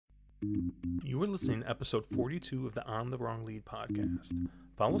You are listening to episode 42 of the On the Wrong Lead podcast.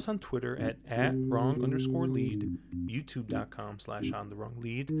 Follow us on Twitter at wrong_lead, youtube.com/on the wrong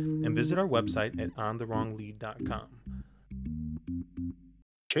lead, and visit our website at ontherwronglead.com.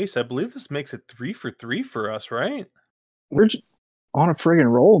 Chase, I believe this makes it 3 for 3 for us, right? We're just on a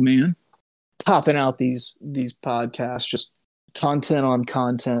friggin' roll, man. Topping out these podcasts, just content on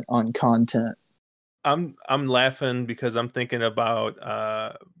content on content. I'm laughing because I'm thinking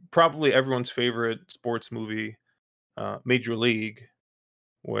about probably everyone's favorite sports movie, Major League,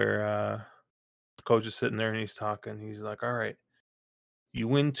 where the coach is sitting there and he's talking. He's like, "All right, you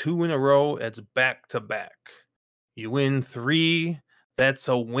win 2 in a row, that's back to back. You win 3, that's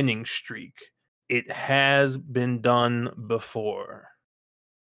a winning streak. It has been done before."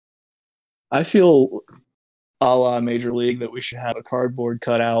 I feel a la Major League that we should have a cardboard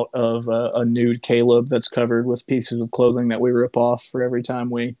cutout of a nude Caleb that's covered with pieces of clothing that we rip off for every time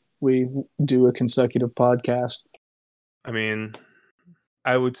we do a consecutive podcast. I mean,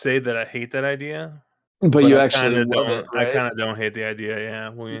 I would say that I hate that idea, But but you I actually kinda love don't it, right? hate the idea,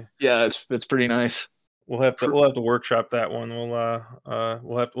 yeah. Yeah, it's pretty nice. We'll have to workshop that one. We'll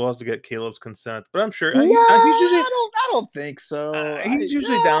have to get Caleb's consent, but I'm sure No, he's usually I don't think so. he's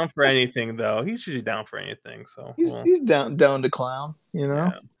usually down for anything, though. He's usually down for anything, so He's down to clown, you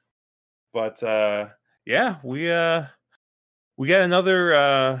know. yeah. But yeah, we got another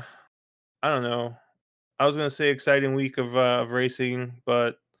I don't know. I was gonna say exciting week of racing,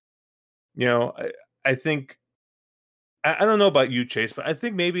 but you know, I think I don't know about you, Chase, but I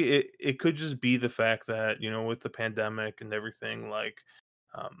think maybe it could just be the fact that, with the pandemic and everything, like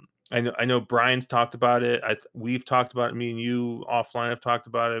I know Brian's talked about it. We've talked about it, me and you offline have talked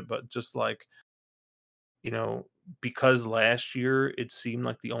about it, but just like, you know, because last year it seemed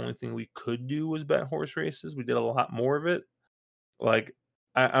like the only thing we could do was bet horse races. We did a lot more of it. Like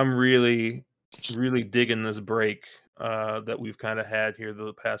I'm really, really digging this break that we've kind of had here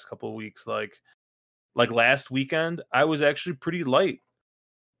the past couple of weeks. Like last weekend, I was actually pretty light,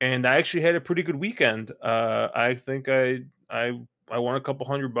 and I actually had a pretty good weekend. I think I won a couple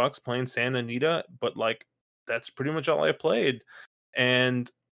 $100 playing Santa Anita, but like that's pretty much all I played,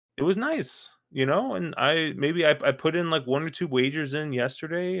 and it was nice, And I put in like 1 or 2 wagers in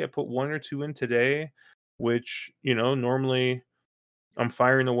yesterday. I put 1 or 2 in today, which normally I'm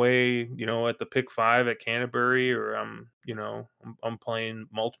firing away, at the pick 5 at Canterbury, or I'm playing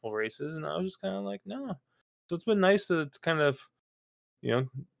multiple races, and I was just kind of like, no. So it's been nice to kind of, you know,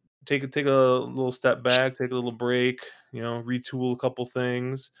 take a little step back, take a little break, retool a couple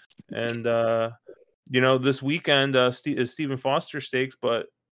things, and this weekend is Stephen Foster Stakes, but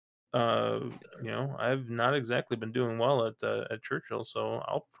I've not exactly been doing well at Churchill, so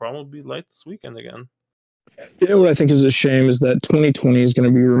I'll probably be light this weekend again. You know what I think is a shame is that 2020 is going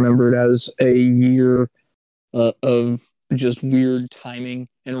to be remembered as a year of just weird timing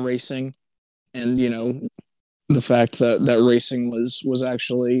in racing, and the fact that racing was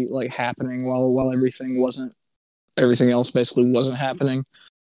actually like happening while everything else basically wasn't happening.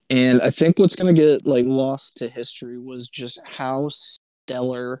 And I think what's going to get like lost to history was just how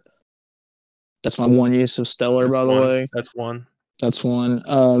stellar. That's my one use of stellar, That's by the one. way. That's one. That's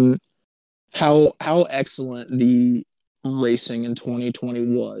one. How excellent the racing in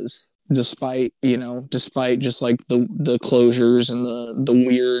 2020 was, despite just like the closures and the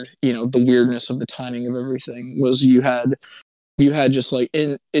weird, the weirdness of the timing of everything. Was you had just like,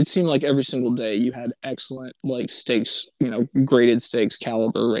 and it seemed like every single day you had excellent like stakes, graded stakes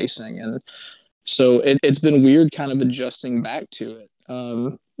caliber racing. And so it's been weird kind of adjusting back to it,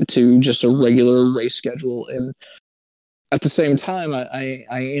 to just a regular race schedule. And at the same time, I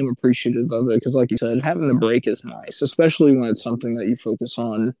am appreciative of it because, like you said, having the break is nice, especially when it's something that you focus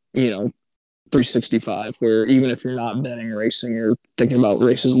on, 365, where even if you're not betting racing, you're thinking about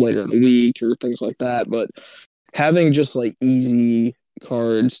races later in the week or things like that. But having just like easy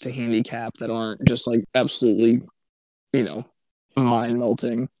cards to handicap that aren't just like absolutely, mind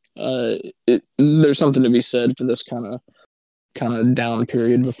melting, there's something to be said for this kind of down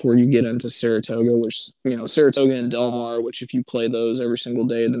period before you get into Saratoga, which Saratoga and Del Mar, which if you play those every single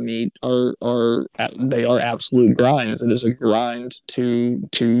day of the meet, are they are absolute grinds. It is a grind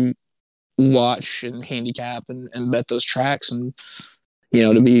to watch and handicap and bet those tracks, and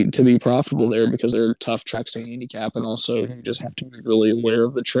to be profitable there, because they're tough tracks to handicap, and also you just have to be really aware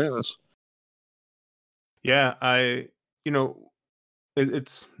of the trends. Yeah,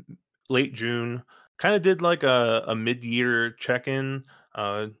 it's late June. Kind of did like a mid-year check-in.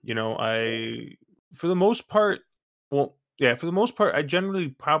 I for the most part, well, yeah, for the most part, I generally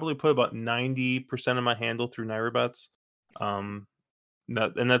probably put about 90% of my handle through NyraBets. Um,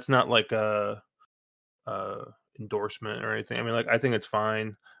 that's not like a endorsement or anything. I mean, like, I think it's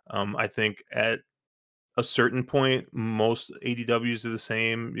fine. I think at a certain point, most ADWs are the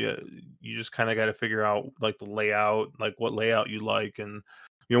same. Yeah, you just kind of got to figure out like the layout, like what layout you like, and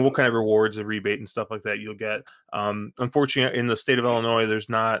what kind of rewards and rebate and stuff like that you'll get. Unfortunately, in the state of Illinois, there's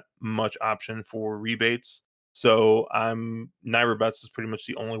not much option for rebates. So Naira Bets is pretty much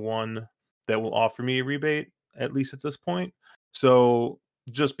the only one that will offer me a rebate, at least at this point. So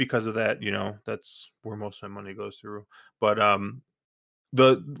just because of that, that's where most of my money goes through. But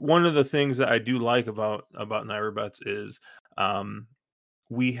the one of the things that I do like about Naira Bets is um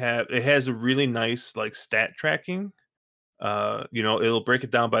it has a really nice like stat tracking. It'll break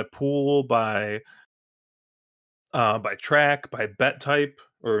it down by pool, by track, by bet type,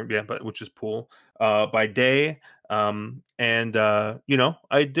 or yeah, but which is pool, by day. And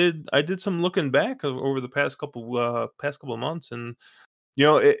I did some looking back over the past couple of months, and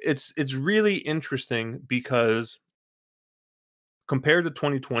it's really interesting because compared to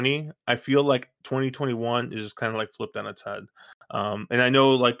 2020, I feel like 2021 is just kind of like flipped on its head. And I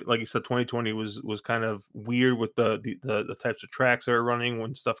know, like you said, 2020 was kind of weird with the types of tracks that are running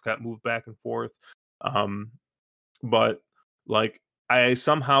when stuff got moved back and forth. Um, but like I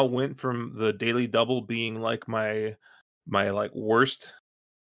somehow went from the daily double being like my like worst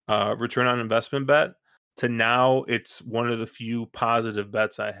return on investment bet to now it's one of the few positive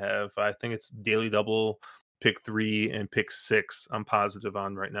bets I have. I think it's daily double, pick 3, and pick 6. I'm positive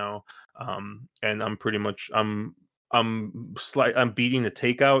on right now, and I'm beating the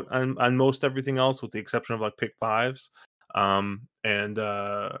takeout on most everything else with the exception of like pick 5s, and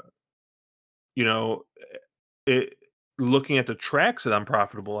you know it looking at the tracks that I'm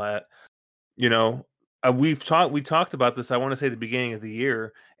profitable at, you know, we talked about this, I wanna say, at the beginning of the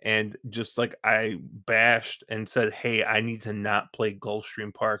year, and just, like, I bashed and said, "Hey, I need to not play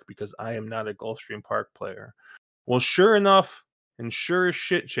Gulfstream Park because I am not a Gulfstream Park player." Well, sure enough, and sure as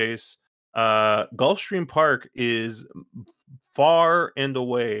shit, Chase, Gulfstream Park is far and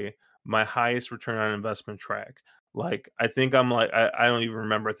away my highest return on investment track. Like, I think I don't even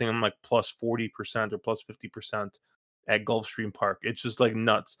remember. I think I'm, like, plus 40% or plus 50% at Gulfstream Park. It's just, like,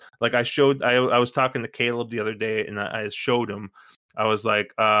 nuts. Like, I was talking to Caleb the other day, and I showed him. I was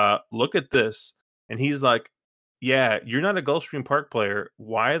like, "Look at this." And he's like, "Yeah, you're not a Gulfstream Park player.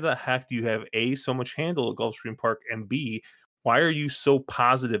 Why the heck do you have, A, so much handle at Gulfstream Park, and B, why are you so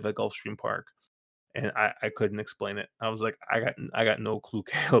positive at Gulfstream Park?" And I couldn't explain it. I was like, "I got no clue,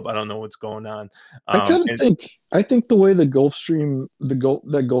 Caleb. I don't know what's going on." And I think the way the Gulfstream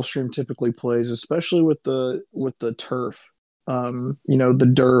typically plays, especially with the turf,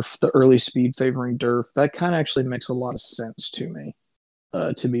 the DERF, the early speed favoring DERF, that kind of actually makes a lot of sense to me,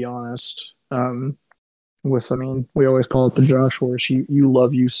 to be honest. I mean, we always call it the Josh horse. You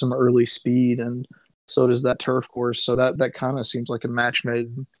love you some early speed, and so does that turf course. So that kind of seems like a match made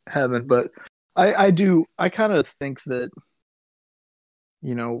in heaven. But I kind of think that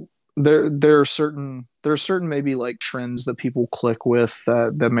there are certain maybe like trends that people click with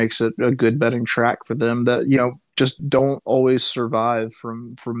that makes it a good betting track for them that just don't always survive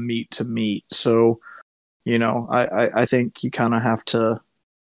from meet to meet. So I think you kind of have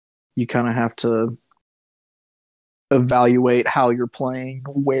to evaluate how you're playing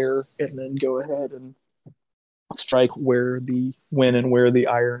where, and then go ahead and strike when and where the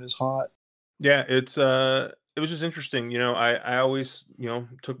iron is hot. yeah, it was just interesting. I always,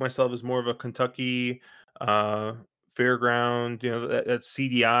 took myself as more of a Kentucky uh fairground, that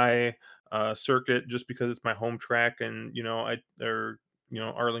CDI circuit, just because it's my home track, and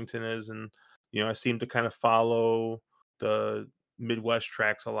Arlington is, and I seem to kind of follow the Midwest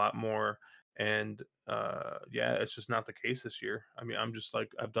tracks a lot more. And yeah, it's just not the case this year. I mean, I'm just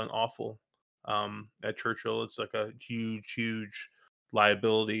like, I've done awful at Churchill. It's like a huge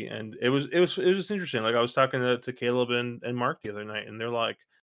liability, and it was just interesting. Like, I was talking to Caleb and Mark the other night, and they're like,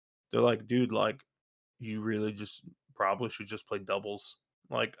 "Dude, like, you really just probably should just play doubles."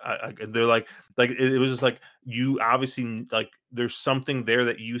 Like, they're like it was just like, you obviously, like, there's something there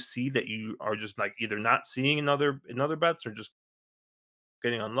that you see that you are just like either not seeing in other bets, or just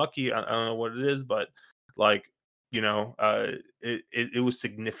getting unlucky. I don't know what it is, but like, it was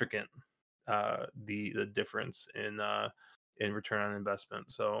significant, the difference in return on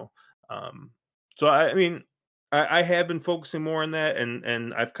investment. Um, I mean, I have been focusing more on that,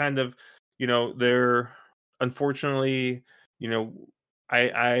 and I've kind of, there, unfortunately, you know,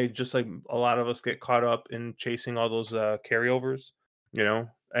 I just, like a lot of us, get caught up in chasing all those carryovers, you know.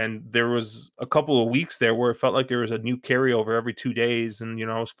 And there was a couple of weeks there where it felt like there was a new carryover every 2 days, and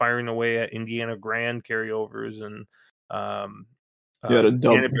I was firing away at Indiana Grand carryovers, and um, You had a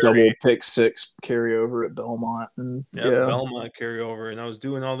double Canterbury. pick six carryover at Belmont, and Yep, yeah, Belmont carryover, and I was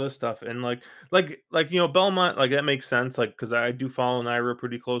doing all this stuff, and like Belmont, like that makes sense, like because I do follow Naira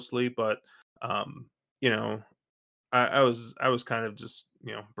pretty closely, but um, you know, I was kind of just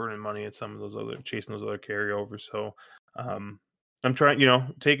burning money at some of those other chasing those other carryovers. So um, I'm trying,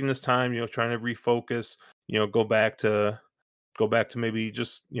 taking this time, trying to refocus, go back to maybe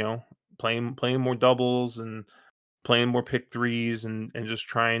just playing more doubles and playing more pick threes and just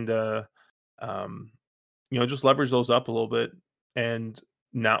trying to um, just leverage those up a little bit and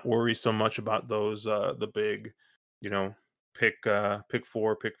not worry so much about those the big, you know, pick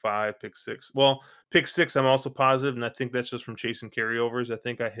four, pick five, pick six. Well, pick six, I'm also positive, and I think that's just from chasing carryovers. I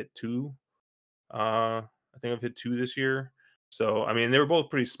think I hit two. I think I've hit two this year. So I mean, they were both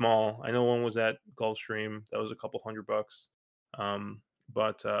pretty small. I know one was at Gulfstream, that was a couple $100.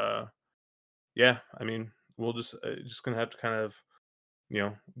 But yeah, I mean, we'll just gonna have to kind of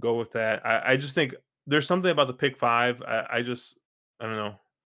go with that. I just think there's something about the pick five. I don't know.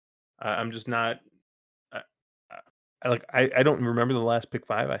 I'm just not. I, I don't remember the last pick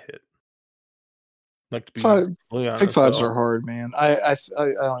five I hit. Like to be five really pick honest. fives So are hard, man. I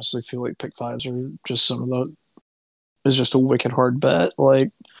honestly feel like pick fives are just some of the is just a wicked hard bet. Like,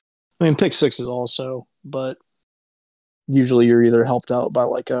 I mean, pick sixes also, but usually you're either helped out by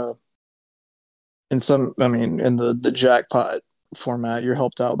like a in some. I mean, in the jackpot format, you're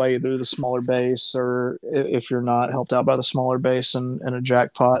helped out by either the smaller base, or if you're not helped out by the smaller base in a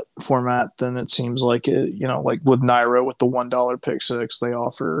jackpot format, then it seems like like with Naira with the $1 pick six, they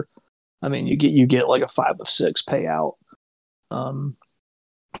offer. I mean, you get like a 5 of 6 payout. Um,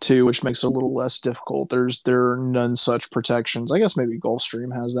 too, which makes it a little less difficult. There are none such protections. I guess maybe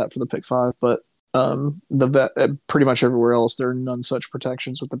Gulfstream has that for the pick five, but pretty much everywhere else there are none such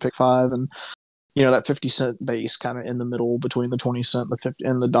protections with the pick five, and that 50 cent base kind of in the middle between the 20 cent and the 50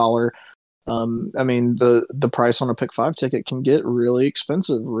 and the dollar. I mean the price on a pick five ticket can get really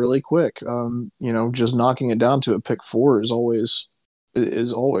expensive really quick. Just knocking it down to a pick four is always a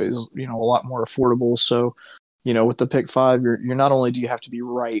lot more affordable. So with the pick five, you're not only do you have to be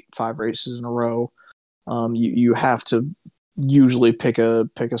right 5 races in a row, you have to usually pick a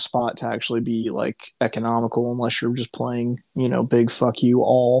spot to actually be like economical, unless you're just playing big fuck you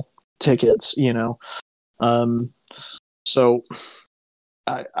all tickets. Um, so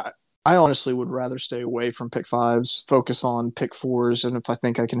I I honestly would rather stay away from pick fives, focus on pick fours, and if I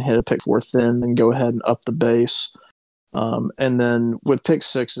think I can hit a pick four thin, then go ahead and up the base. And then with pick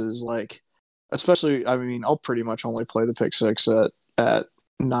sixes, like especially, I mean, I'll pretty much only play the pick six at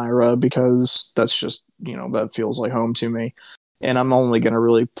Naira because that's just that feels like home to me. And I'm only going to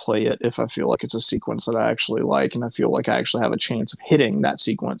really play it if I feel like it's a sequence that I actually like, and I feel like I actually have a chance of hitting that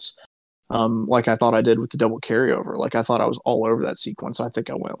sequence. Like I thought I did with the double carryover. Like I thought I was all over that sequence. I think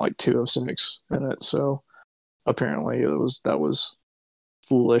I went like 2 of 6 in it. So apparently that was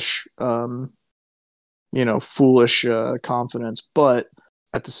foolish. Foolish confidence. But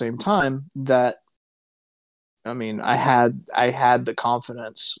at the same time, I mean, I had the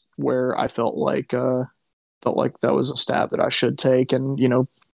confidence where I felt like that was a stab that I should take, and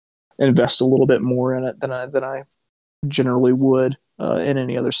invest a little bit more in it than I generally would in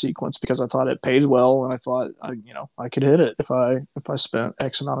any other sequence, because I thought it paid well, and I thought I could hit it if I spent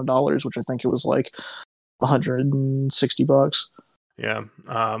X amount of dollars, which I think it was like $160. yeah,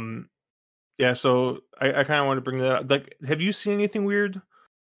 yeah. So I kind of want to bring that up. Like, have you seen anything weird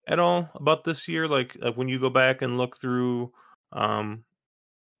at all about this year? Like when you go back and um,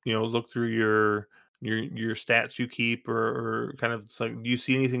 look through your stats you keep, or kind of it's like, do you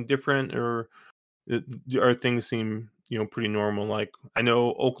see anything different, or are things seem pretty normal? Like I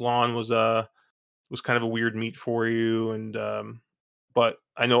know Oak Lawn was kind of a weird meet for you, and but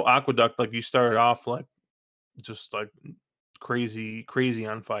I know Aqueduct, like you started off like just like crazy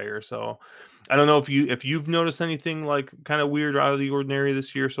on fire. So I don't know if you've noticed anything like kind of weird or out of the ordinary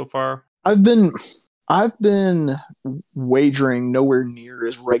this year so far. I've been wagering nowhere near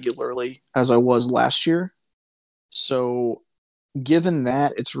as regularly as I was last year. So given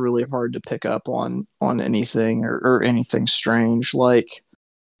that, it's really hard to pick up on anything or anything strange. Like,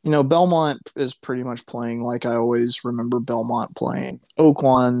 Belmont is pretty much playing like I always remember Belmont playing.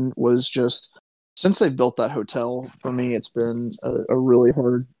 Oaklawn was just, since they built that hotel, for me it's been a really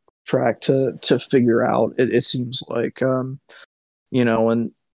hard track to figure out. It seems like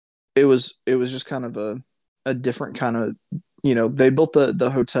and it was just kind of a different kind of, they built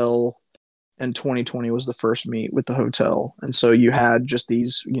the hotel, and 2020 was the first meet with the hotel, and so you had just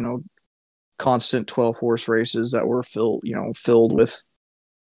these constant 12 horse races that were filled with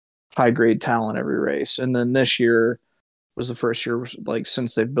high grade talent every race. And then this year was the first year like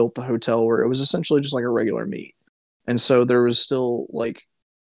since they built the hotel where it was essentially just like a regular meet. And so there was still like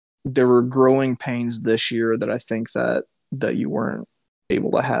there were growing pains this year that I think that you weren't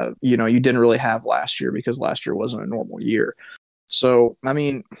able to have, you didn't really have last year because last year wasn't a normal year. So, I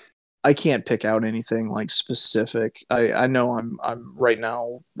mean, I can't pick out anything like specific. I know I'm right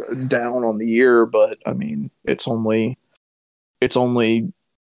now down on the year, but I mean, it's only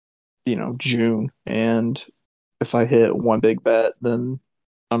June, and if I hit one big bet, then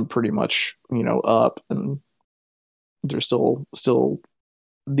I'm pretty much up, and there's still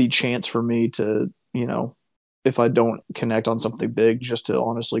the chance for me to if I don't connect on something big, just to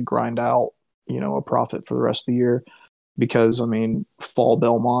honestly grind out a profit for the rest of the year. Because I mean, fall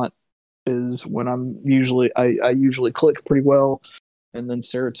Belmont is when I usually click pretty well. And then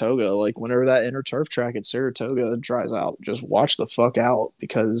Saratoga, like whenever that inner turf track at Saratoga dries out, just watch the fuck out,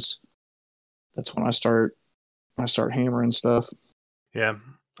 because that's when I start hammering stuff. Yeah.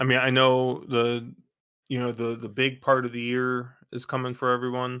 I mean, I know the big part of the year is coming for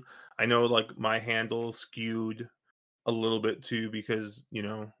everyone. I know like my handle skewed a little bit too because,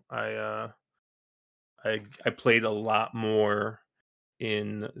 I played a lot more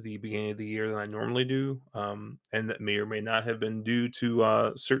in the beginning of the year than I normally do. And that may or may not have been due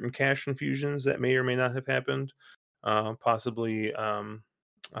to certain cash infusions that may or may not have happened, possibly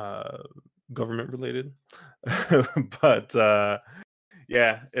uh, government related. But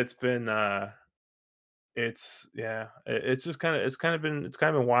yeah, it's just kind of been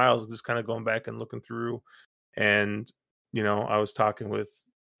wild just kind of going back and looking through. And I was talking with,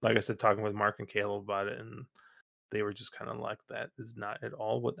 like I said, talking with Mark and Caleb about it, and they were just kind of like, that is not at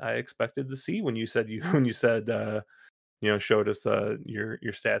all what I expected to see when you said when you said showed us your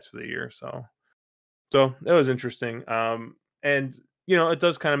stats for the year. So that was interesting. And it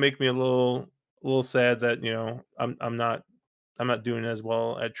does kind of make me a little sad that I'm not doing as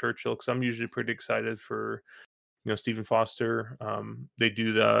well at Churchill, because I'm usually pretty excited for Stephen Foster. They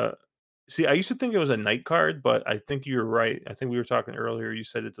do the see. I used to think it was a night card, but I think you're right. I think we were talking earlier. You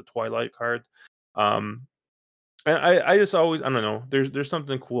said it's a twilight card. Um, and I just always, I don't know. There's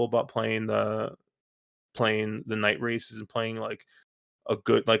something cool about playing the night races and playing like a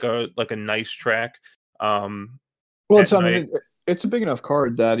good like a nice track Well, at I mean, night. it's a big enough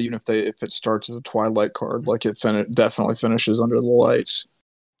card that even if it starts as a Twilight card, like definitely finishes under the lights.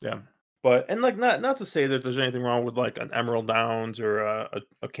 Yeah. But and like not to say that there's anything wrong with like an Emerald Downs or a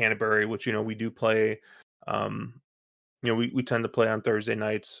Canterbury, which we do play. Um, we tend to play on Thursday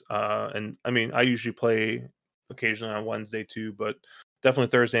nights. And I mean, I usually play occasionally on Wednesday too, but definitely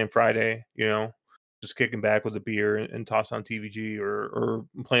Thursday and Friday. Just kicking back with a beer and toss on TVG, or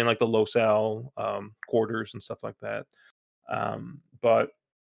playing like the Losal quarters and stuff like that. But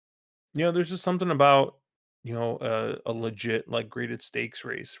there's just something about a legit like graded stakes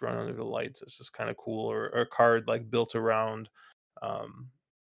race run under the lights. It's just kind of cool, or a card like built um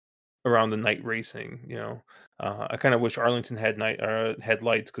around the night racing. I kind of wish Arlington had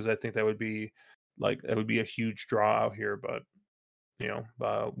headlights, because I think that would be a huge draw out here. But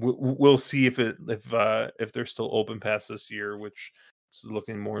we'll see if they're still open past this year, which it's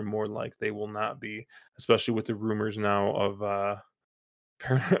looking more and more like they will not be, especially with the rumors now of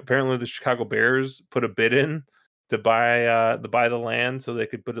apparently the Chicago Bears put a bid in to buy the land so they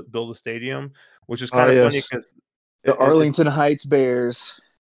could build a stadium, which is Oh kind of funny yes, because the it's Arlington Heights Bears.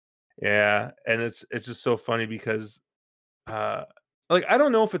 yeah, and it's just so funny because uh like, I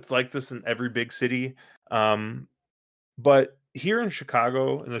don't know if it's like this in every big city, um but here in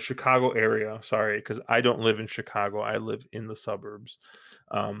Chicago, in the Chicago area, sorry, because I don't live in Chicago, I live in the suburbs.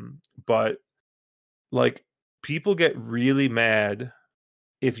 But like, people get really mad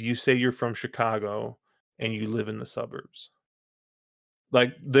if you say you're from Chicago and you live in the suburbs.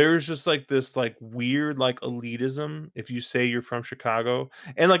 Like, there's just like this like weird like elitism if you say you're from Chicago.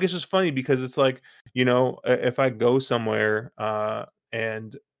 And like, it's just funny because it's like, if I go somewhere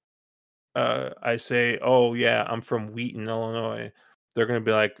and I say, "Oh yeah, I'm from Wheaton, Illinois," they're gonna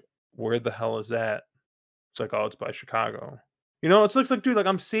be like, "Where the hell is that?" It's like, "Oh, it's by Chicago." It's like, dude, like,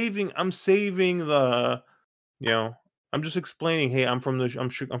 I'm saving the, you know, I'm just explaining, "Hey, I'm from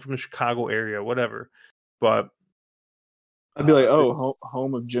the Chicago area," whatever. But I'd be like, it, oh,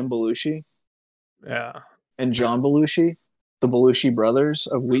 home of Jim Belushi yeah, and John Belushi, the Belushi brothers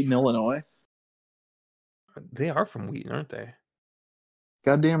of Wheaton, Illinois. they are from Wheaton, aren't they?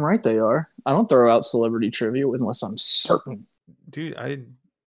 Goddamn right they are. I don't throw out celebrity trivia unless I'm certain. Dude, are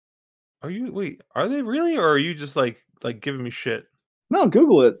they really, or are you just like giving me shit? No,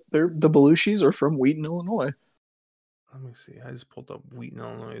 Google it. The Belushis are from Wheaton, Illinois. Let me see. I just pulled up Wheaton,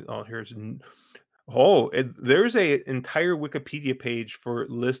 Illinois. Oh, There's a entire Wikipedia page for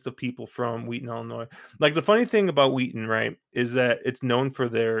list of people from Wheaton, Illinois. Like the funny thing about Wheaton, right, is that it's known for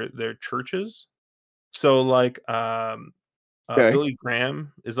their churches. So like Okay. Billy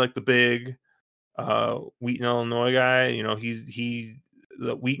Graham is like the big Wheaton, Illinois guy. You know,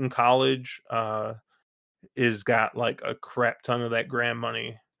 the Wheaton College is got like a crap ton of that Graham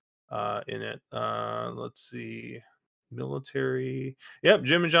money in it. Let's see. Military. Yep,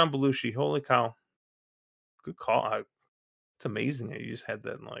 Jim and John Belushi. Holy cow. Good call. It's amazing that you just had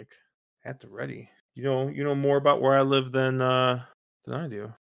that like at the ready. You know more about where I live than I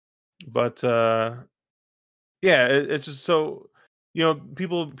do. But yeah, it's just so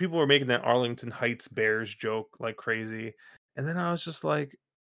people were making that Arlington Heights Bears joke like crazy. And then I was just like,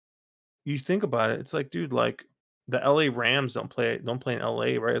 you think about it, it's like, dude, like the LA Rams don't play in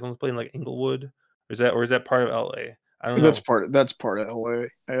LA, right? They don't play in like Inglewood. Or is that part of LA? I don't know. That's part of LA,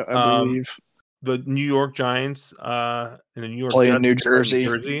 I Um believe. the New York Giants and the New York Play in Jets New play in New Jersey.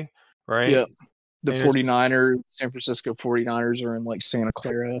 Jersey, right? Yep. The And it's just 49ers, San Francisco 49ers are in like Santa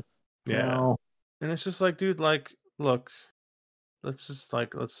Clara yeah. now. And it's just like, dude, like, look, let's just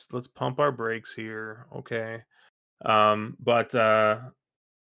like let's pump our brakes here, okay? But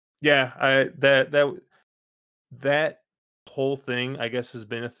yeah, that whole thing, I guess, has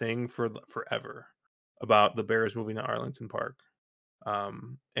been a thing for forever about the Bears moving to Arlington Park.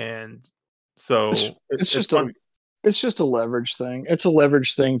 And It's so it's it's just fun. a leverage thing. It's a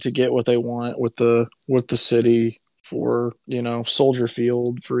leverage thing to get what they want with the city for, Soldier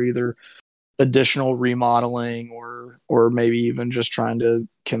Field for either additional remodeling or maybe even just trying to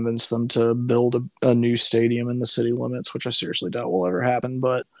convince them to build a new stadium in the city limits, which I seriously doubt will ever happen,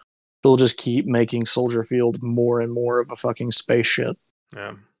 but they'll just keep making Soldier Field more and more of a fucking spaceship.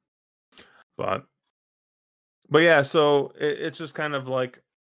 Yeah. But yeah, so it's just kind of like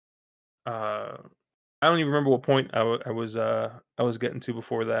uh I don't even remember what point I was getting to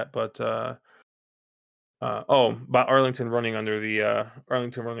before that, but about Arlington running under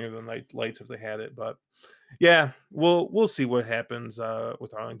the night lights if they had it. But yeah, we'll see what happens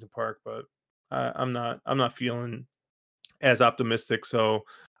with Arlington Park, but I'm not feeling as optimistic. So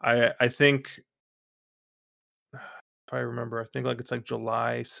I think if I remember, I think like it's like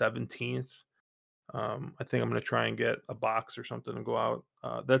July 17th. I think I'm gonna try and get a box or something and go out.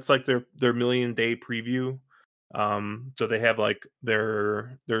 That's like their million day preview. So they have like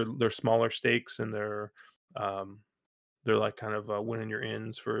their smaller stakes and um, they're like kind of winning your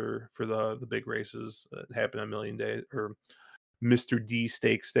ins for the big races that happen a million days or Mr. D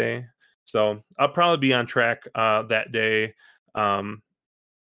Stakes Day. So I'll probably be on track that day. Um,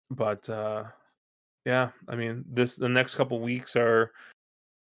 but yeah, I mean the next couple weeks are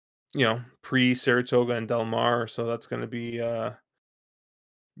pre Saratoga and Del Mar, so that's going to be it's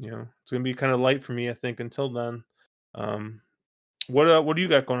going to be kind of light for me, I think, until then. Um, what do you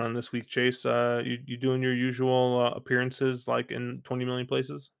got going on this week, Chase? You doing your usual appearances like in 20 million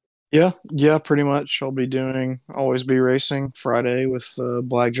places? Yeah, pretty much. I'll be doing Always Be Racing Friday with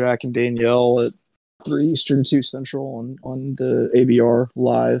Blackjack and Danielle at 3 Eastern, 2 Central on the ABR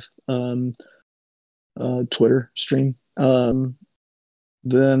live Twitter stream.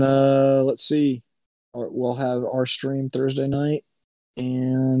 Then let's see. We'll have our stream Thursday night,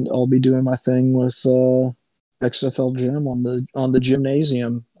 and I'll be doing my thing with XFL Gym on the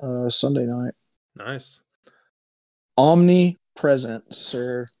gymnasium Sunday night. Nice. Omnipresent,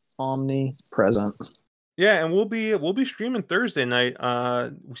 sir. Omnipresent. Yeah, and we'll be streaming Thursday night.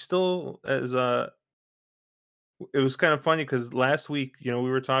 We still as it was kind of funny because last week, we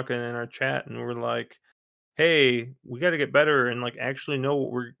were talking in our chat and we were like, "Hey, we got to get better and like actually know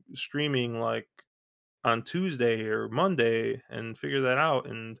what we're streaming like on Tuesday or Monday and figure that out."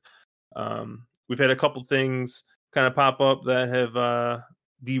 And we've had a couple things kind of pop up that have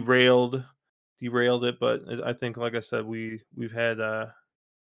derailed it, but I think, like I said, we've had a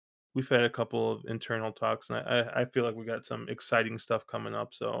couple of internal talks, and I feel like we got some exciting stuff coming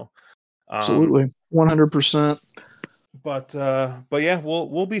up. So, um, Absolutely. 100%. but yeah,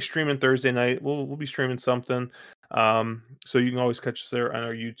 we'll be streaming Thursday night. We'll be streaming something. So you can always catch us there on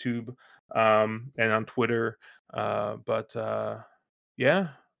our YouTube and on Twitter. But yeah,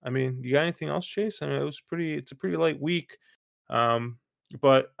 I mean, you got anything else, Chase? I mean, it's a pretty light week. Um,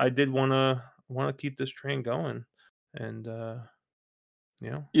 but I did wanna keep this train going and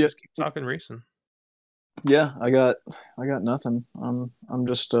Yeah. just keep talking racing. Yeah, I got nothing. I'm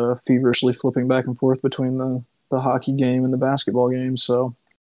just feverishly flipping back and forth between the hockey game and the basketball game. So,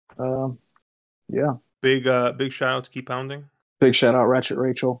 uh, yeah. Big shout out to Keep Pounding. Big shout out Ratchet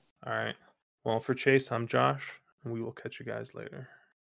Rachel. All right. Well, for Chase, I'm Josh, and we will catch you guys later.